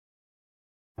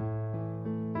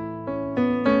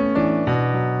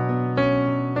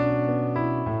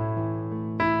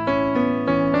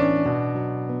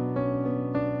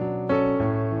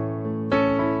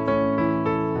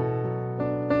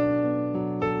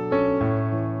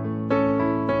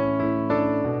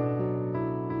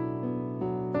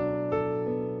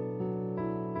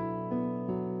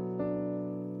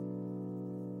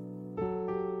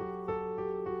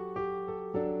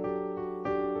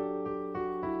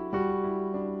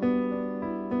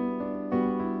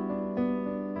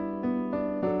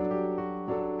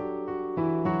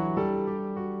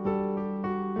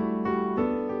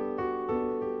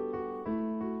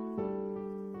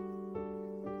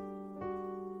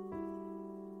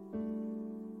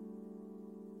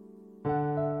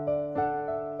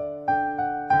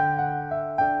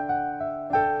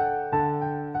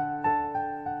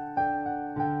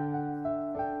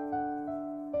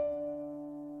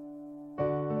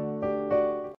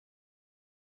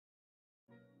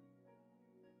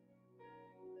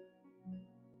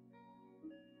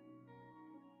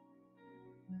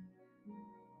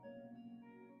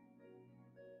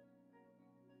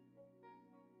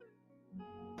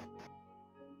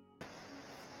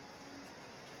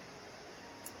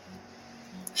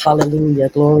Hallelujah.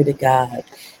 Glory to God.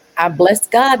 I bless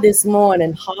God this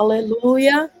morning.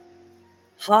 Hallelujah.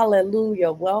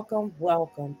 Hallelujah. Welcome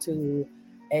to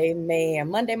Amen.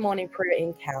 Monday morning prayer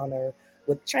encounter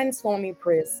with Transforming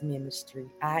Prayers Ministry.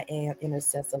 I am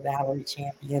Intercessor Valerie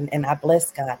Champion, and I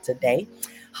bless God today.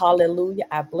 Hallelujah.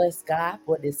 I bless God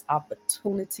for this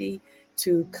opportunity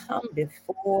to come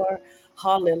before,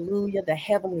 hallelujah, the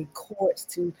heavenly courts,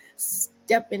 to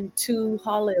step into,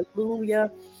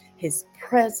 hallelujah, his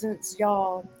presence,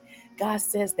 y'all. God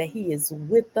says that he is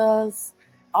with us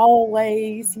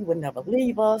always. He would never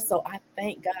leave us. So I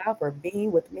thank God for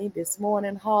being with me this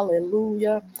morning.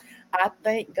 Hallelujah. I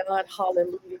thank God,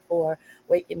 hallelujah, for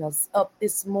waking us up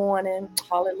this morning.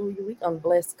 Hallelujah. We're going to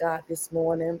bless God this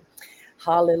morning.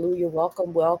 Hallelujah.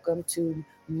 Welcome to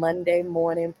Monday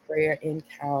morning prayer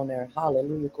encounter.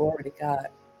 Hallelujah. Glory to God.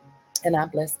 And I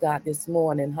bless God this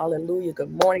morning. Hallelujah.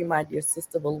 Good morning, my dear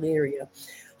sister Valeria.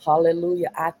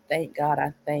 Hallelujah. I thank God.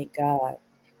 I thank God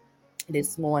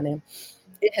this morning.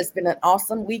 It has been an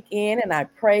awesome weekend, and I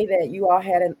pray that you all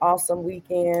had an awesome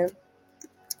weekend.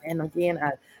 And again,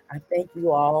 I thank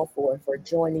you all for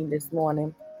joining this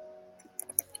morning.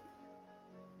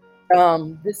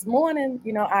 This morning,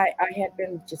 I had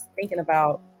been just thinking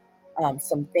about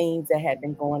some things that had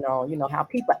been going on. You know, how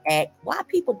people act, why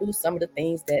people do some of the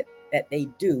things that they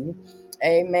do.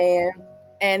 Amen.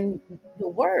 And the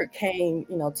word came,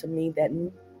 to me that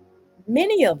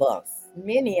many of us,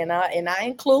 and I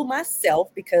include myself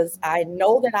because I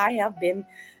know that I have been,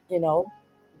 you know,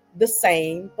 the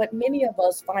same, but many of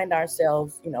us find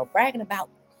ourselves, bragging about,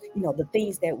 the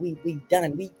things that we've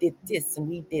done. We did this and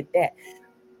we did that.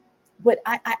 But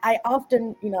I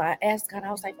often, I ask God, I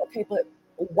was like, okay, but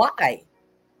why?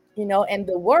 And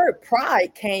the word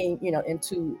pride came,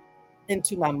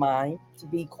 into my mind, to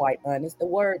be quite honest. The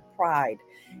word pride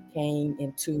came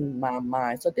into my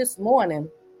mind. So this morning,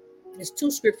 there's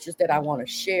two scriptures that I want to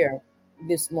share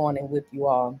this morning with you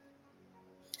all.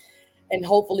 And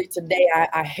hopefully today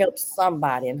I help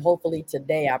somebody. And hopefully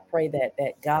today I pray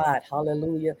that God,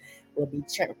 hallelujah, will be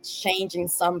changing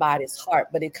somebody's heart.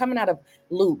 But it coming out of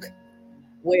Luke,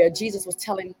 where Jesus was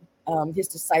telling his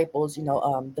disciples,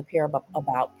 the parable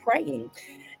about praying.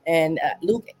 And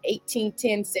Luke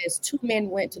 18:10 says, two men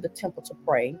went to the temple to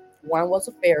pray. One was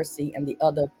a Pharisee and the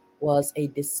other was a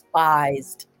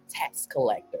despised tax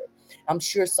collector. I'm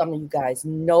sure some of you guys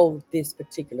know this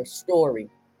particular story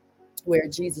where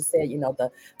Jesus said,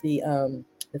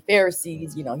 the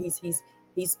Pharisees,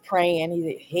 he's praying,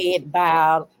 he's head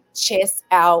bowed, chest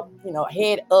out,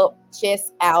 head up,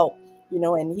 chest out,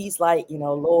 and he's like,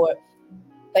 Lord,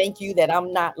 thank you that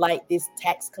I'm not like this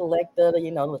tax collector,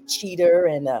 a cheater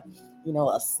and a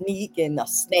sneak and a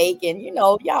snake, and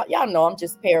y'all know I'm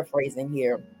just paraphrasing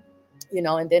here,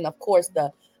 and then of course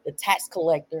the tax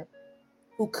collector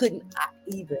who couldn't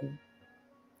even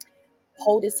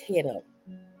hold his head up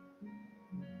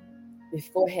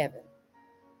before heaven,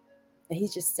 and he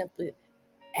just simply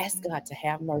asked God to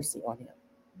have mercy on him.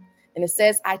 And it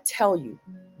says, I tell you,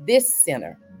 this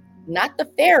sinner, not the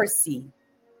Pharisee,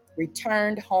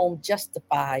 returned home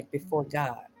justified before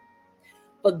God.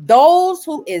 For those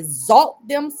who exalt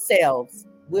themselves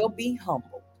will be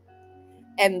humbled,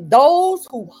 and those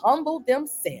who humble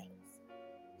themselves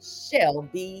shall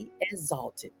be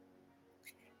exalted.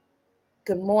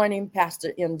 Good morning,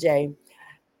 Pastor MJ.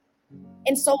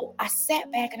 And so I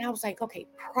sat back and I was like, okay,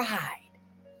 pride.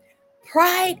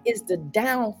 Pride is the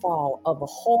downfall of a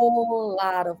whole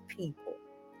lot of people.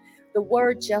 The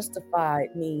word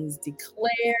justified means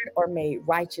declared or made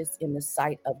righteous in the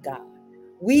sight of God.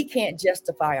 We can't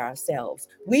justify ourselves.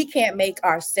 We can't make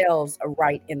ourselves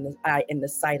right in the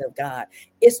sight of God.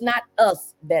 It's not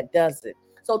us that does it.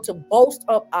 So to boast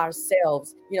up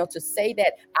ourselves, to say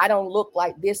that I don't look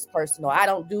like this person, or I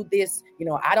don't do this,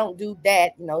 I don't do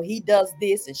that, he does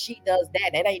this and she does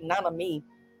that. That ain't none of me.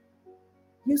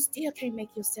 You still can't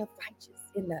make yourself righteous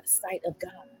in the sight of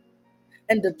God.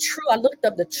 And I looked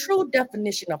up the true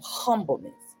definition of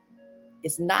humbleness.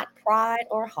 It's not pride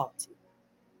or haughty,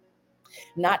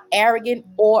 not arrogant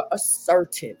or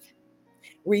assertive,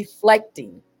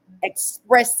 reflecting,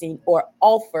 expressing, or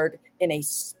offered in a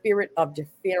spirit of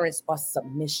deference or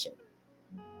submission.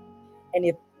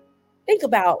 And think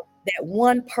about that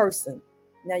one person.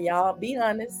 Now, y'all be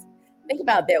honest. Think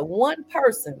about that one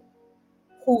person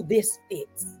who this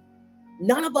fits.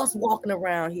 None of us walking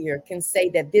around here can say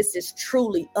that this is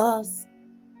truly us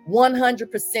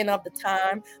 100% of the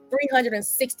time,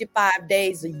 365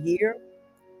 days a year.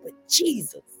 But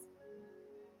Jesus,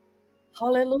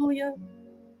 hallelujah,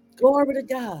 glory to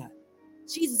God.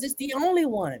 Jesus is the only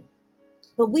one.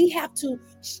 But we have to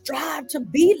strive to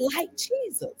be like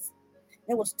Jesus.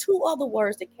 There was two other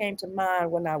words that came to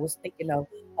mind when I was thinking of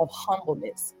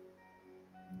humbleness.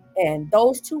 And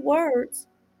those two words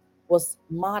was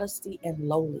modesty and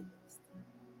lowliness.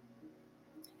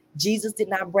 Jesus did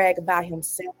not brag about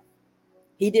himself.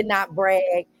 He did not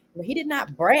brag. He did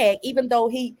not brag, even though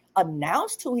he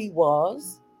announced who he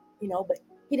was, but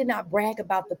he did not brag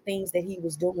about the things that he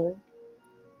was doing.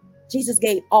 Jesus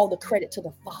gave all the credit to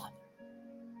the Father.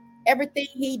 Everything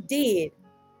he did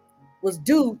was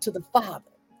due to the Father.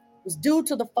 It was due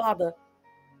to the Father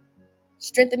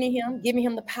strengthening him, giving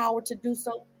him the power to do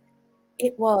so.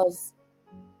 It was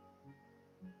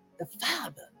the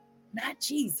Father, not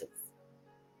Jesus.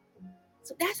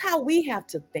 So that's how we have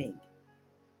to think.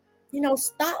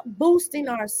 Stop boosting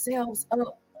ourselves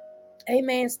up.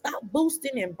 Amen. Stop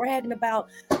boosting and bragging about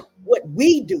what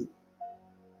we do.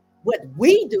 What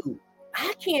we do.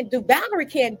 I can't do. Valerie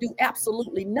can't do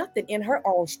absolutely nothing in her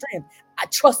own strength.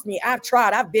 Trust me, I've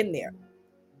tried. I've been there.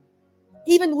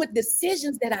 Even with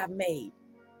decisions that I've made.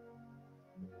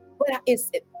 But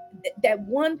it's that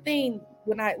one thing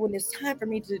when it's time for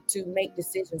me to make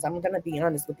decisions, I'm going to be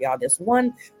honest with y'all. There's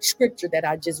one scripture that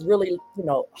I just really,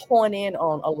 hone in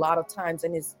on a lot of times,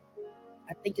 and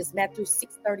I think it's Matthew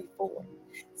 6:34.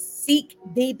 Seek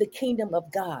thee the kingdom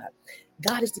of God.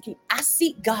 God is the king. I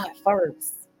seek God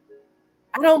first.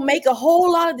 I don't make a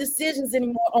whole lot of decisions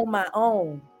anymore on my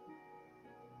own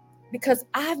because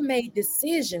I've made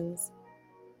decisions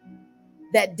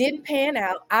that didn't pan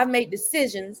out. I've made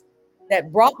decisions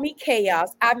that brought me chaos.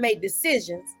 I've made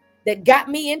decisions that got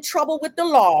me in trouble with the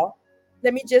law.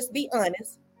 Let me just be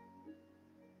honest.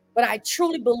 But I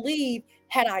truly believe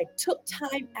had I took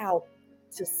time out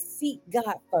to seek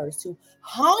God first, to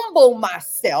humble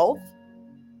myself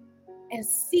and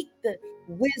seek the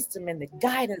wisdom and the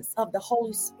guidance of the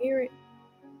Holy Spirit,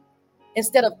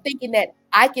 instead of thinking that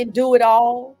I can do it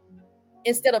all,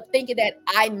 instead of thinking that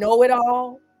I know it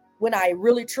all when I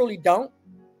really truly don't.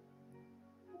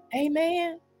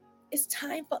 Amen. It's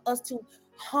time for us to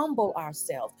humble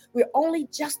ourselves. We're only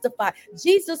justified.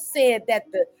 Jesus said that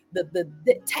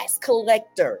the tax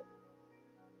collector,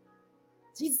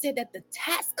 Jesus said that the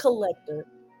tax collector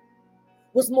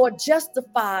was more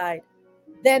justified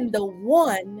than the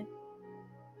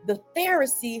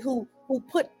Pharisee who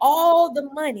put all the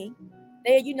money.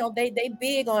 They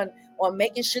big on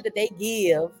making sure that they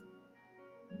give.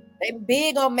 They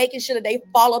big on making sure that they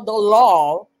follow the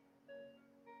law.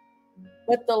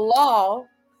 But the law,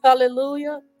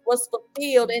 hallelujah, was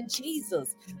fulfilled in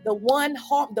Jesus. The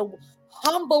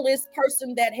humblest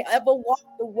person that ever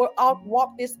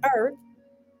walked this earth.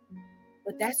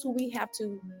 But that's who we have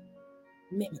to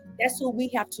mimic. That's who we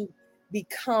have to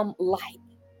become like.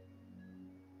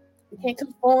 We can't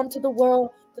conform to the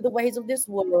world, to the ways of this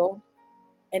world.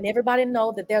 And everybody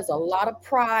know that there's a lot of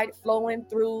pride flowing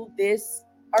through this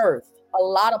earth. A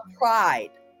lot of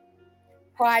pride.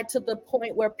 Pride to the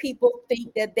point where people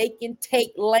think that they can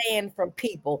take land from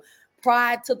people.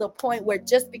 Pride to the point where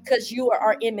just because you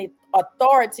are in the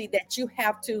authority that you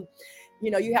have to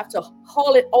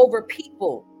haul it over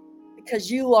people because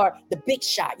you are the big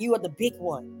shot. You are the big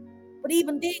one. But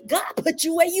even then, God put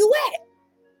you where you at.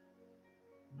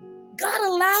 God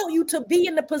allowed you to be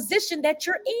in the position that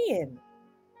you're in.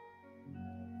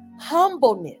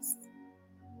 Humbleness.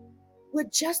 We're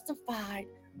justified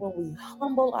when we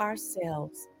humble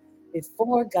ourselves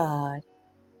before God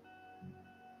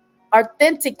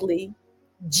authentically,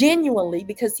 genuinely,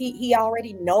 because he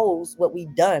already knows what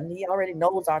we've done. He already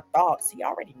knows our thoughts. He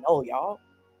already know, y'all.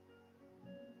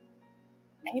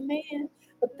 Amen.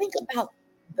 But think about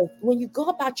when you go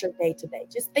about your day today,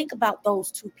 just think about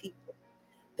those two people.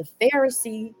 The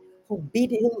Pharisee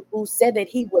who said that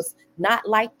he was not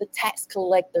like the tax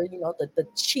collector, the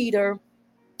cheater.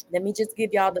 Let me just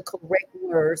give y'all the correct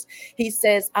words. He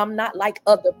says, I'm not like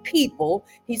other people.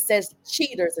 He says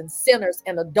cheaters and sinners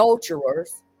and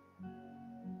adulterers.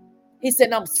 He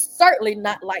said, I'm certainly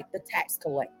not like the tax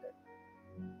collector.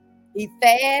 He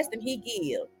fast and he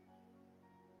give.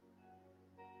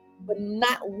 But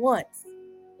not once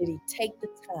did he take the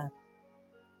time,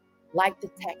 like the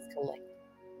tax collector,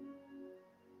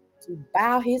 to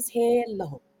bow his head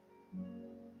low,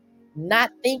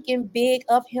 not thinking big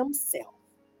of himself,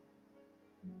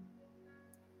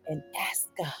 and ask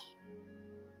God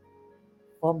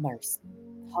for mercy.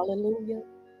 Hallelujah.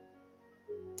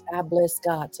 I bless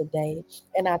God today.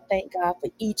 And I thank God for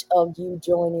each of you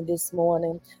joining this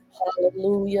morning.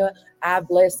 Hallelujah. I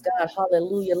bless God.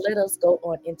 Hallelujah. Let us go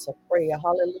on into prayer.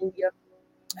 Hallelujah.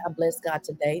 I bless God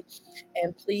today.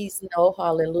 And please know,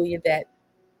 hallelujah, that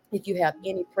If you have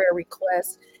any prayer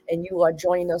requests and you are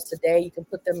joining us today, you can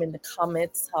put them in the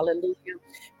comments. Hallelujah.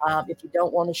 If you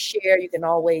don't want to share, you can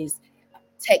always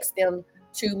text them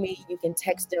to me. You can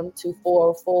text them to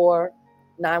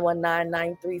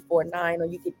 404-919-9349, or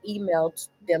you can email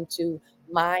them to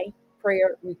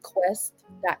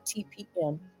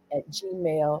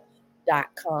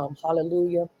myprayerrequest.tpm@gmail.com.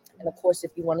 Hallelujah. And of course,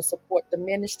 if you want to support the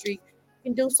ministry, you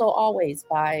can do so always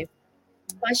by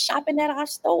shopping at our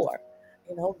store.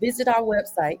 Visit our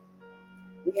website.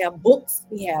 We have books,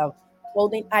 we have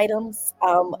clothing items,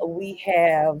 we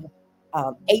have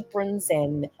aprons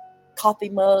and coffee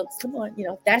mugs. Come on,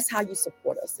 that's how you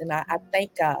support us. And I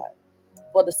thank God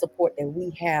for the support that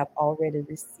we have already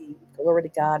received. Glory to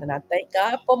God. And I thank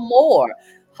God for more.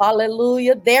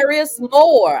 Hallelujah. There is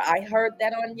more. I heard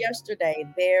that on yesterday.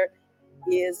 There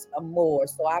is a more.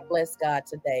 So I bless God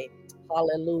today.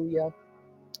 Hallelujah.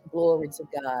 Glory to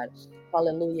God.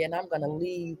 Hallelujah. And I'm going to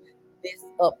leave this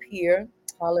up here.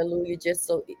 Hallelujah. Just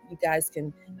so you guys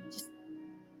can just,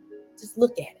 just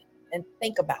look at it and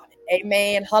think about it.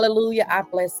 Amen. Hallelujah. I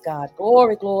bless God.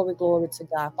 Glory, glory, glory to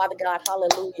God. Father God,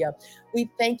 hallelujah. We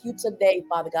thank you today,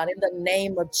 Father God, in the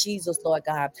name of Jesus, Lord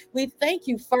God. We thank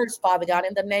you first, Father God,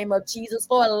 in the name of Jesus,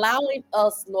 for allowing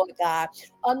us, Lord God,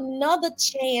 another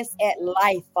chance at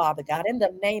life, Father God, in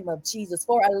the name of Jesus,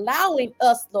 for allowing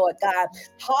us, Lord God,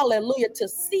 hallelujah, to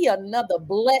see another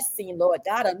blessing, Lord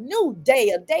God, a new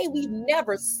day, a day we've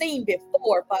never seen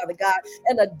before, Father God,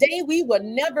 and a day we will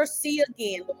never see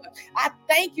again, Lord. I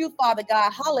thank you, Father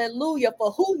God, hallelujah,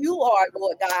 for who you are,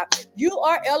 Lord God. You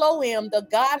are Elohim, the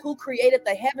God who created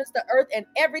the heavens, the earth, and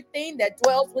everything that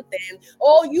dwells within.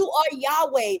 Oh, you are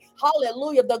Yahweh,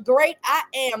 hallelujah, the great I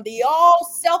am, the all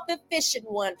self-efficient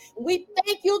one. We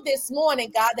thank you this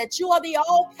morning, God, that you are the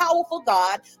all-powerful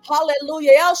God.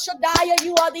 Hallelujah. El Shaddai,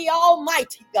 you are the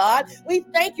almighty God. We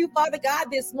thank you, Father God,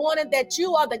 this morning that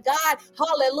you are the God,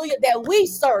 hallelujah, that we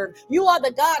serve. You are the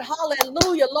God,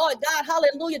 hallelujah, Lord God,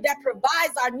 hallelujah, that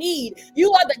provides our need.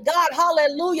 You are the God,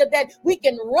 hallelujah, that we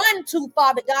can run to,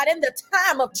 Father God, in the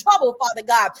time of trouble, Father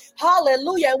God.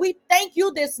 Hallelujah. And we thank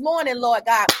you this morning, Lord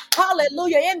God.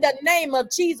 Hallelujah. In the name of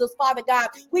Jesus, Father God,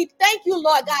 we thank you,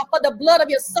 Lord God, for the blood of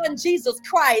your son, Jesus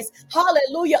Christ.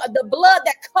 Hallelujah. The blood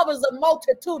that covers a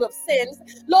multitude of sins.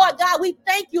 Lord God, we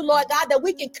thank you, Lord God, that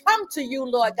we can come to you,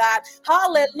 Lord God.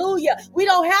 Hallelujah. We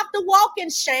don't have to walk in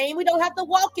shame. We don't have to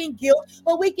walk in guilt,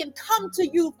 but we can come to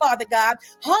you, Father God,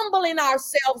 humbling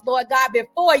ourselves, Lord God,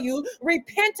 before you,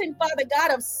 repenting, Father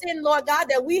God, of sin, Lord God,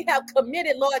 that we have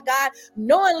committed, Lord God,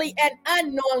 knowingly and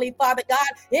unknowingly, Father God,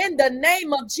 in the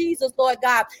name of Jesus, Lord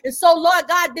God. And so, Lord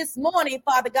God, this morning,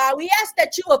 Father God, we ask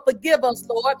that you will forgive us,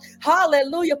 Lord.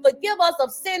 Hallelujah. Forgive us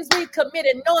of sins we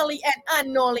committed knowingly and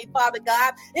unknowingly, Father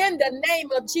God, in the name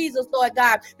of Jesus, Lord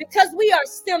God, because we are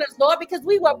sinners, Lord, because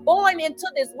we were born into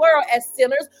this world as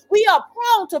sinners. We are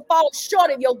prone to fall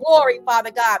short of your glory,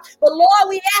 Father God. But Lord,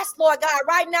 we ask, Lord God,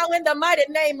 right now in the mighty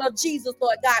name of Jesus,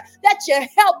 Lord God, that you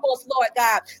help us, Lord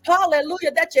God.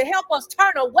 Hallelujah. That you help us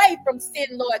turn away from sin,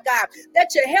 Lord God.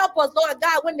 That you help us, Lord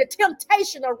God, when the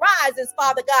temptation arises,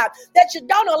 Father God, that you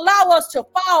don't allow us to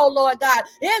fall, Lord God,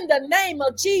 in the name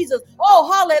of Jesus.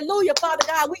 Oh, hallelujah, Father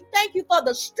God. We thank you for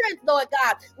the strength, Lord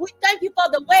God. We thank you for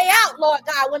the way out, Lord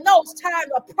God, when those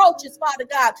times approaches, Father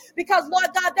God, because,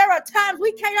 Lord God, there are times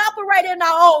we can't operate in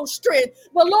our own strength,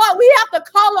 but Lord, we have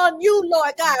to call on you,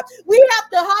 Lord God. We have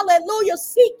to, hallelujah,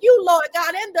 seek you, Lord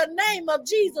God, in the name of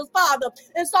Jesus, Father.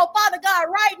 And so, Father God,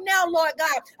 right now, Lord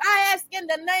God, I ask in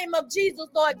the name of Jesus,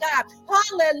 Lord God,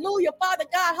 hallelujah, Father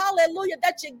God, hallelujah,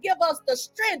 that you give us the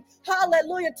strength,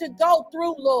 hallelujah, to go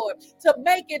through, Lord, to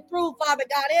make it through, Father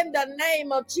God, in the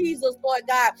name of Jesus, Lord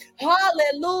God,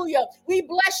 hallelujah. We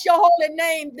bless your holy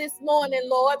name this morning,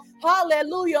 Lord,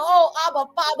 hallelujah. Oh, Abba,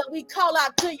 Father, we call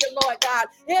out to you, Lord God,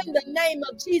 in the name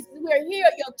of Jesus. We're here,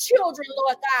 your children,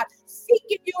 Lord God,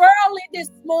 seeking you early this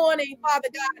morning, Father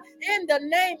God, in the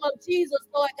name of Jesus,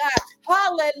 Lord God,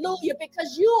 hallelujah,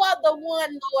 because you are the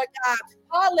one, Lord God,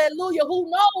 hallelujah, who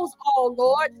knows all,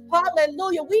 Lord,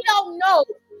 hallelujah. We don't know,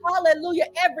 hallelujah,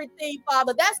 everything,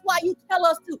 Father. That's why you tell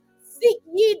us to seek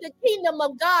ye the kingdom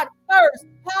of God first.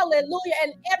 Hallelujah.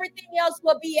 And everything else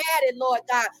will be added, Lord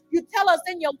God. You tell us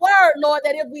in your word, Lord,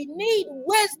 that if we need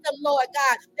wisdom, Lord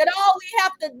God, that all we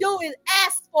have to do is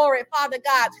ask for it, Father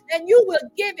God. And you will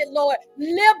give it, Lord,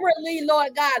 liberally,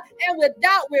 Lord God, and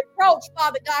without reproach,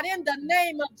 Father God, in the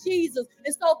name of Jesus.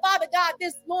 And so, Father God,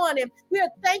 this morning, we're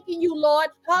thanking you,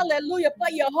 Lord, hallelujah, for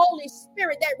your Holy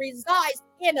Spirit that resides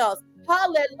in us.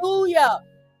 Hallelujah.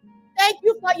 Thank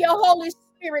you for your Holy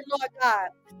Spirit, Lord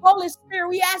God. Holy Spirit,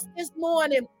 we ask this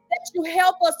morning that you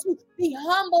help us to be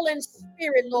humble in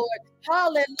spirit, Lord.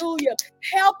 Hallelujah.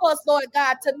 Help us, Lord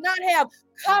God, to not have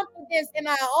confidence in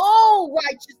our own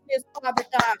righteousness, Father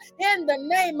God, in the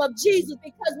name of Jesus,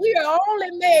 because we are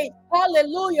only made,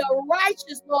 hallelujah,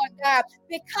 righteous, Lord God,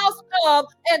 because of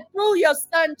and through your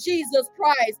Son, Jesus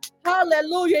Christ.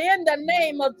 Hallelujah, in the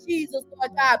name of Jesus,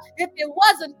 Lord God. If it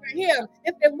wasn't for him,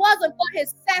 if it wasn't for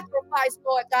his sacrifice,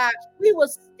 Lord God, we would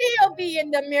still be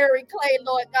in the miry clay,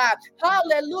 Lord God.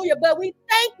 Hallelujah. But we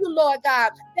thank you, Lord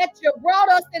God, that you brought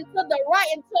us into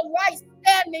right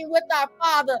standing with our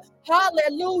Father.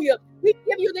 Hallelujah. We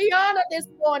give you the honor this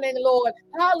morning, Lord.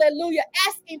 Hallelujah.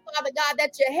 Asking, Father God,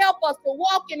 that you help us to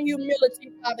walk in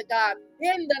humility, Father God.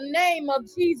 In the name of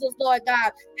Jesus, Lord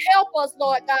God. Help us,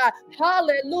 Lord God.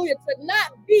 Hallelujah. To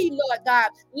not be, Lord God,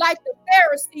 like the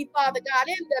Pharisee, Father God.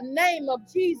 In the name of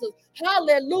Jesus.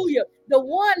 Hallelujah. The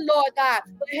one, Lord God,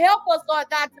 but help us, Lord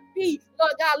God, to be,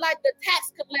 Lord God, like the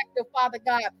tax collector, Father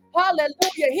God.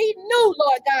 Hallelujah. He knew,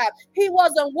 Lord God, he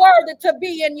wasn't worthy to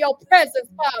be in your presence,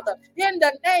 Father. In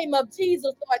the name of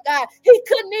Jesus, Lord God. He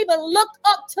couldn't even look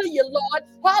up to you, Lord.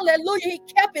 Hallelujah. He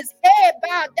kept his head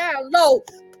bowed down low,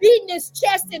 beating his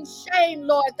chest in shame,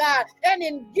 Lord God, and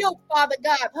in guilt, Father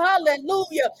God.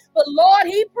 Hallelujah. But Lord,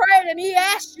 he prayed and he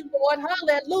asked you, Lord,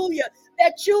 hallelujah,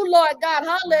 that you, Lord God,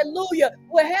 hallelujah,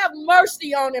 will have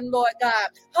mercy on him, Lord God.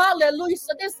 Hallelujah.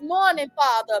 So this morning,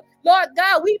 Father, Lord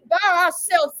God, we bow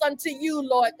ourselves unto you,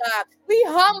 Lord God. We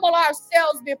humble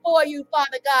ourselves before you,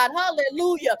 Father God.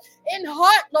 Hallelujah. In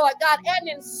heart, Lord God, and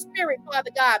in spirit,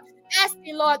 Father God.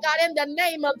 Asking, Lord God, in the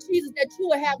name of Jesus, that you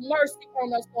will have mercy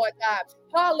on us, Lord God.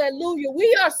 Hallelujah.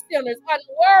 We are sinners,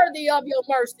 unworthy of your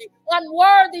mercy,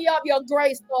 unworthy of your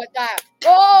grace, Lord God.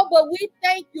 Oh, but we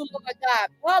thank you, Lord God.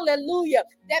 Hallelujah.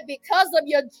 That because of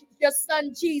your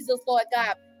Son, Jesus, Lord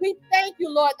God, we thank you,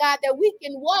 Lord God, that we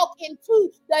can walk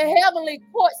into the heavenly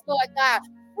courts, Lord God,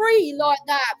 free, Lord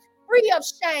God, free of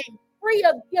shame, free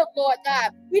of guilt, Lord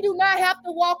God. We do not have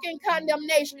to walk in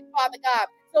condemnation, Father God.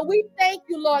 So we thank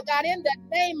you, Lord God, in the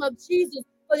name of Jesus,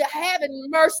 for having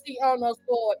mercy on us,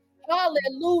 Lord.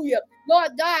 Hallelujah.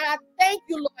 Lord God, I thank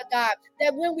you, Lord God,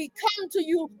 that when we come to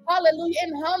you, hallelujah,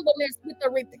 in humbleness with a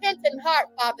repentant heart,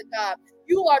 Father God,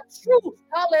 you are true,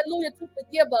 hallelujah, to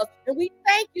forgive us. And we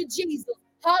thank you, Jesus.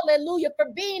 Hallelujah, for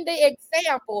being the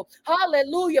example.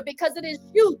 Hallelujah, because it is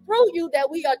you, through you, that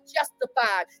we are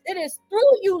justified. It is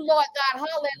through you, Lord God,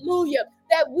 hallelujah,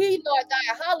 that we, Lord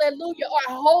God, hallelujah,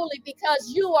 are holy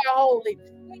because you are holy.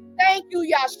 We thank you,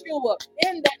 Yeshua,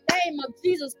 in the name of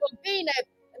Jesus, for being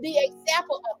the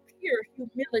example of pure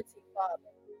humility, Father.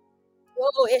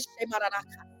 Oh,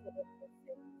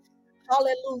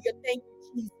 hallelujah. Thank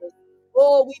you, Jesus.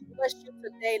 Oh, we bless you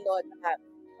today, Lord God.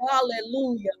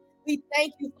 Hallelujah. We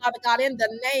thank you, Father God, in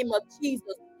the name of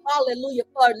Jesus. Hallelujah.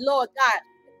 For Lord God,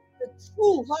 the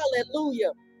true,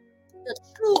 hallelujah, the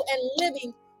true and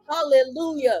living,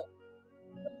 hallelujah,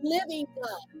 living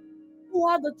God. You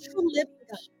are the true living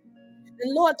God.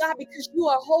 And Lord God, because you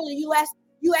are holy, you ask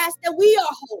that we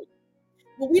are holy.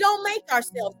 But we don't make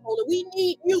ourselves holy. We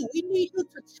need you. We need you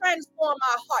to transform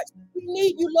our hearts. We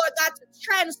need you, Lord God, to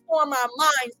transform our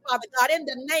minds, Father God, in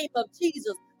the name of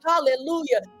Jesus.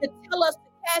 Hallelujah. To tell us to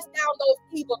cast down those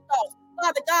evil thoughts.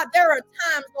 Father God, there are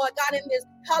times, Lord God, in this,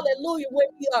 hallelujah, when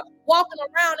we are walking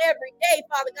around every day,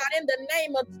 Father God, in the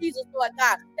name of Jesus, Lord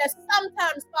God, that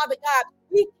sometimes, Father God,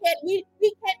 we can't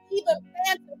even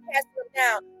plan to cast them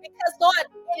down because, Lord,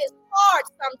 it is hard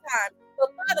sometimes. But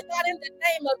Father God, in the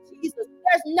name of Jesus,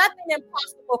 there's nothing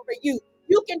impossible for you.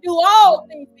 You can do all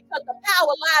things because the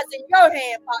power lies in your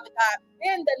hand, Father God,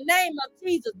 in the name of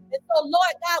Jesus. And so,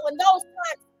 Lord God, when those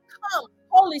times come,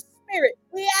 Holy Spirit,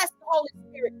 we ask the Holy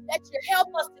Spirit that you help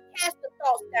us to cast the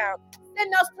thoughts down.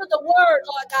 Send us to the word,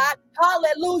 Lord God.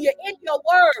 Hallelujah. In your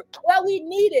word, where we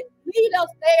need it, lead us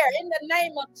there in the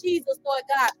name of Jesus, Lord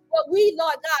God. Where we,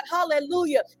 Lord God,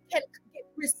 hallelujah, can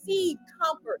receive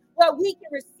comfort, where we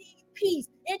can receive peace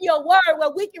in your word,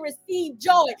 where we can receive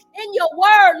joy in your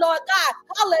word, Lord God.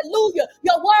 Hallelujah.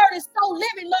 Your word is so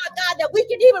living, Lord God, that we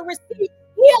can even receive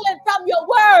healing from your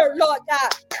word, Lord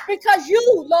God. Because you,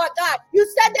 Lord God, you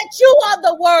said that you are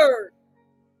the word.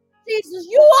 Jesus,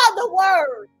 you are the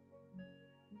word.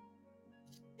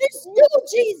 It's you,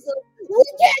 Jesus. We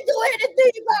can't do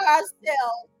anything by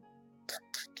ourselves.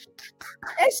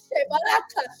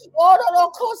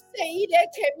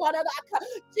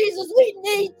 Jesus, we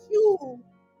need you.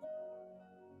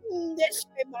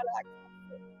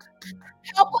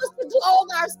 Help us to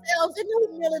clothe ourselves in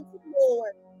humility,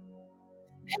 Lord.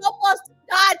 Help us to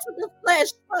die to the flesh,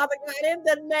 Father God, in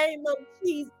the name of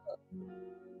Jesus.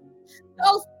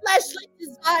 Those fleshly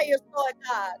desires, Lord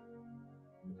God.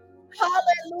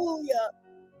 Hallelujah.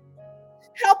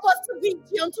 Help us to be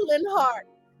gentle in heart.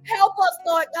 Help us,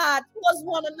 Lord God, towards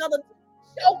one another to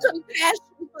show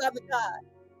compassion, Father God.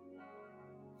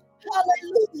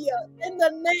 Hallelujah. In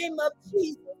the name of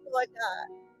Jesus, Lord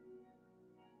God.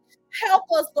 Help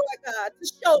us, Lord God,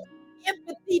 to show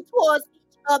empathy towards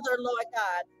each other, Lord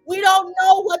God. We don't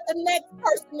know what the next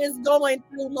person is going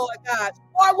through, Lord God,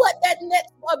 or what that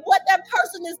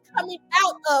person is coming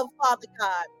out of, Father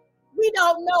God. We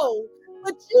don't know,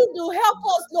 but you do. Help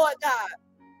us, Lord God,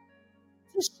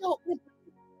 to show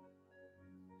empathy.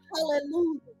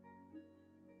 Hallelujah.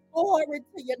 Glory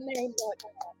to your name, Lord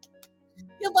God.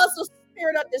 Give us a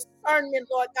spirit of discernment,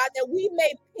 Lord God, that we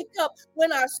may pick up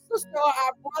when our sister or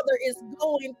our brother is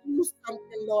going through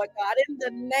something, Lord God, in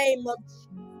the name of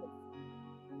Jesus.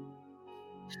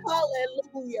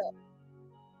 Hallelujah.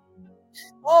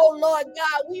 Oh, Lord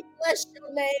God, we bless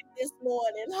your name this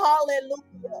morning.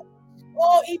 Hallelujah.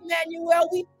 Oh, Emmanuel,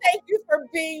 we thank you for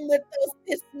being with us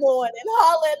this morning.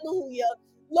 Hallelujah.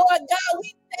 Lord God,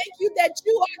 we thank you that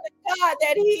you are the God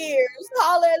that hears.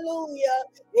 Hallelujah.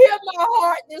 Hear my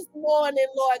heart this morning,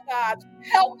 Lord God.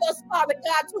 Help us, Father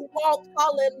God, to walk,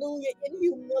 hallelujah, in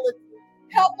humility.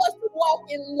 Help us to walk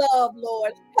in love,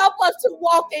 Lord. Help us to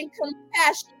walk in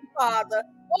compassion, Father.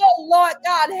 Oh, Lord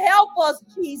God, help us,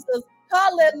 Jesus.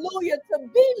 Hallelujah, to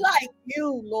be like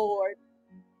you, Lord.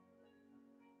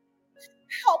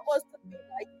 Help us to be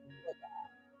like you, Lord God.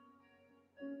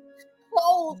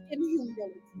 Clothed in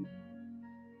humility.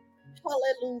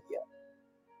 Hallelujah.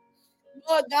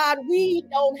 Lord God, we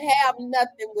don't have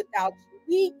nothing without you.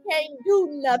 We can't do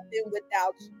nothing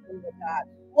without you, Lord God.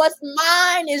 What's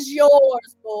mine is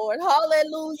yours, Lord.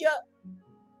 Hallelujah.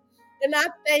 And I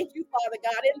thank you, Father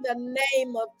God, in the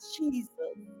name of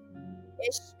Jesus.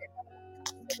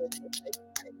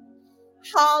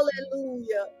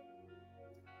 Hallelujah.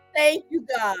 Thank you,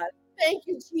 God. Thank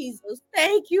you, Jesus.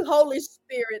 Thank you, Holy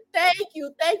Spirit. Thank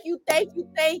you, thank you, thank you,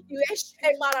 thank you. Yes,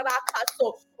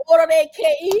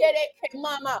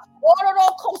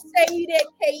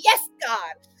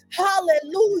 God.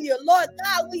 Hallelujah. Lord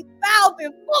God, we bow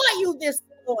before you this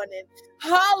morning.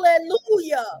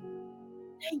 Hallelujah.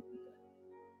 Thank you.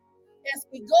 As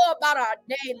we go about our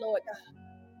day, Lord God,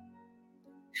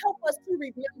 help us to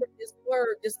remember this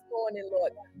word this morning,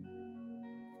 Lord God.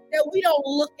 That we don't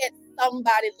look at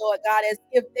somebody, Lord God, as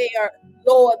if they are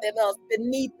lower than us,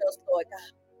 beneath us, Lord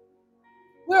God.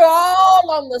 We're all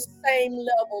on the same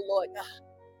level, Lord God.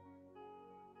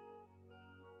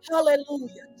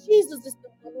 Hallelujah. Jesus is the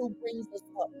one who brings us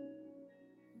up.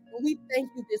 And we thank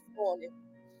you this morning.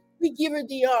 We give you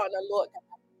the honor, Lord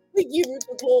God. We give you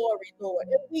the glory, Lord.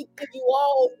 And we give you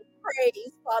all the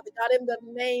praise, Father God, in the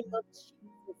name of Jesus.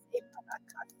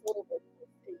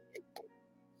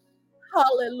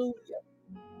 Hallelujah.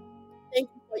 Thank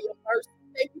you for your mercy.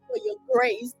 Thank you for your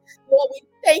grace. Lord, we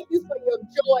thank you for your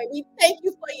joy. We thank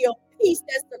you for your peace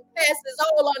that surpasses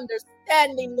all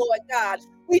understanding, Lord God.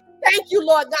 We thank you,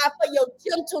 Lord God, for your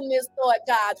gentleness, Lord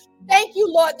God. Thank you,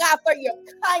 Lord God, for your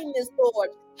kindness, Lord.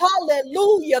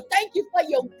 Hallelujah. Thank you for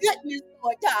your goodness,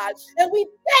 Lord God. And we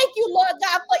thank you, Lord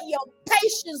God, for your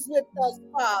patience with us,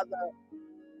 Father.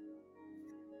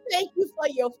 Thank you for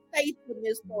your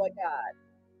faithfulness, Lord God.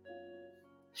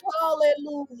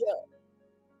 Hallelujah.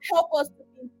 Help us to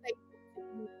be faithful to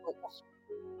you, Lord God.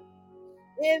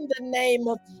 In the name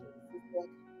of Jesus, Lord.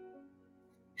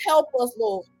 Help us,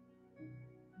 Lord.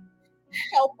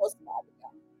 Help us, Father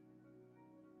God.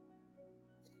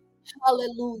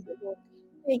 Hallelujah, Lord.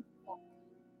 Thank you, Father.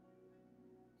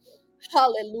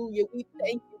 Hallelujah. We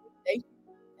thank you. We thank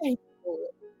you. Thank you,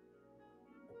 Lord.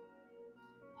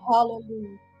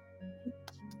 Hallelujah.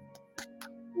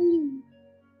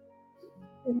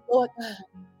 And Lord God,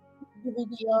 we give you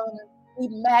the honor. We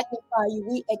magnify you.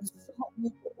 We exalt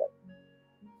you, Lord.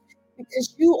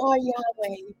 Because you are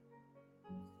Yahweh.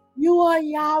 You are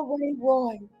Yahweh,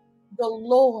 Roy, the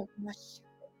Lord, my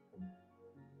shepherd.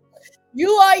 You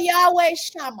are Yahweh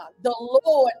Shammah. The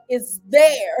Lord is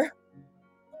there.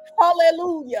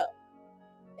 Hallelujah.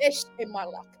 Thank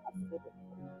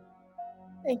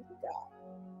you, God.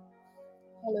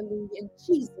 Hallelujah. In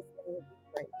Jesus' name we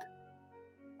pray.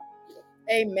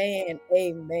 Amen,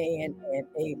 amen, and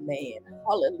amen.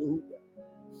 Hallelujah.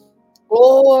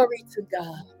 Glory to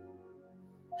God.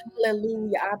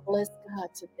 Hallelujah. I bless God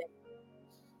today.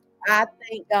 I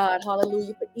thank God,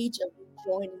 hallelujah, for each of you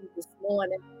joining me this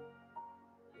morning.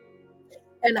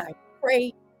 And I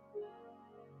pray,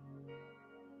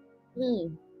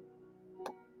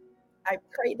 I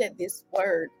pray that this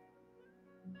word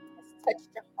has touched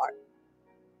your heart,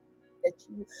 that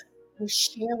you will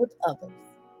share with others.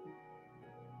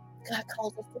 God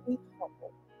calls us to be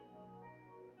humble.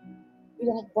 We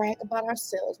don't brag about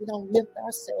ourselves. We don't lift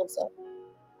ourselves up.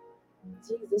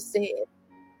 Jesus said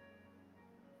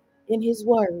in his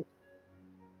word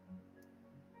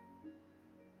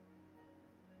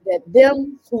that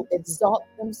them who exalt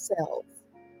themselves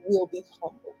will be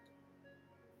humbled,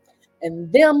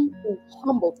 and them who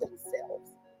humble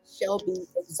themselves shall be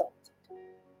exalted.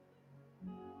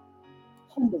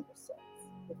 Humble yourselves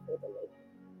before the Lord.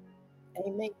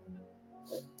 Amen.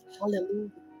 Hallelujah.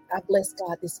 I bless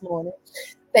God this morning.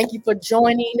 Thank you for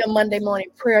joining the Monday morning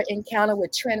prayer encounter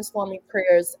with Transforming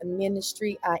Prayers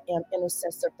Ministry. I am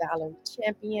Intercessor Valerie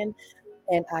Champion,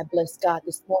 and I bless God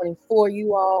this morning for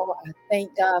you all. I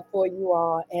thank God for you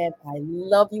all, and I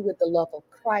love you with the love of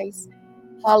Christ.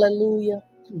 Hallelujah.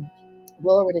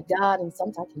 Glory to God. And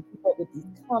sometimes I can keep up with these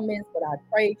comments, but I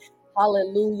pray,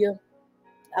 hallelujah.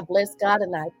 I bless God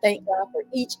and I thank God for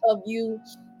each of you.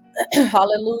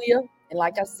 Hallelujah. And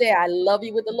like I said, I love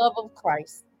you with the love of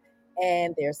Christ.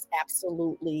 And there's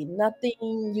absolutely nothing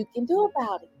you can do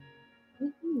about it.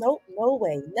 Nope, no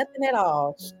way, nothing at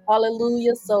all.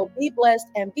 Hallelujah. So be blessed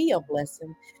and be a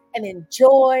blessing and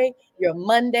enjoy your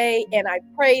Monday. And I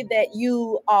pray that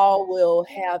you all will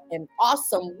have an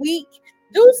awesome week.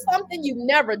 Do something you've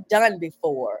never done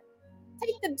before.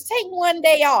 Take one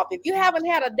day off. If you haven't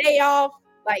had a day off,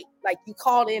 like you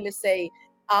called in to say,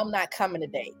 I'm not coming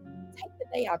today. Take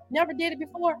the day off. Never did it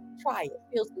before? Try it.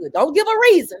 Feels good. Don't give a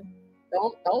reason.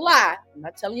 Don't lie. I'm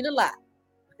not telling you to lie.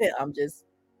 I'm just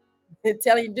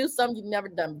telling you to do something you've never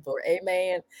done before.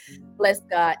 Amen. Bless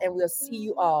God. And we'll see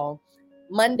you all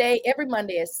every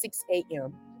Monday at 6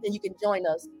 a.m. And you can join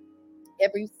us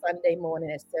every Sunday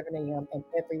morning at 7 a.m. and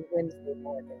every Wednesday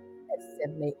morning at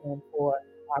 7 a.m. for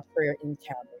our prayer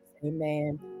encounters.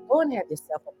 Amen. Go and have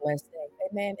yourself a blessed day.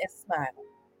 Amen. And smile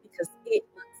because it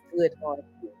looks good on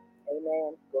you.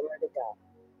 Amen. Glory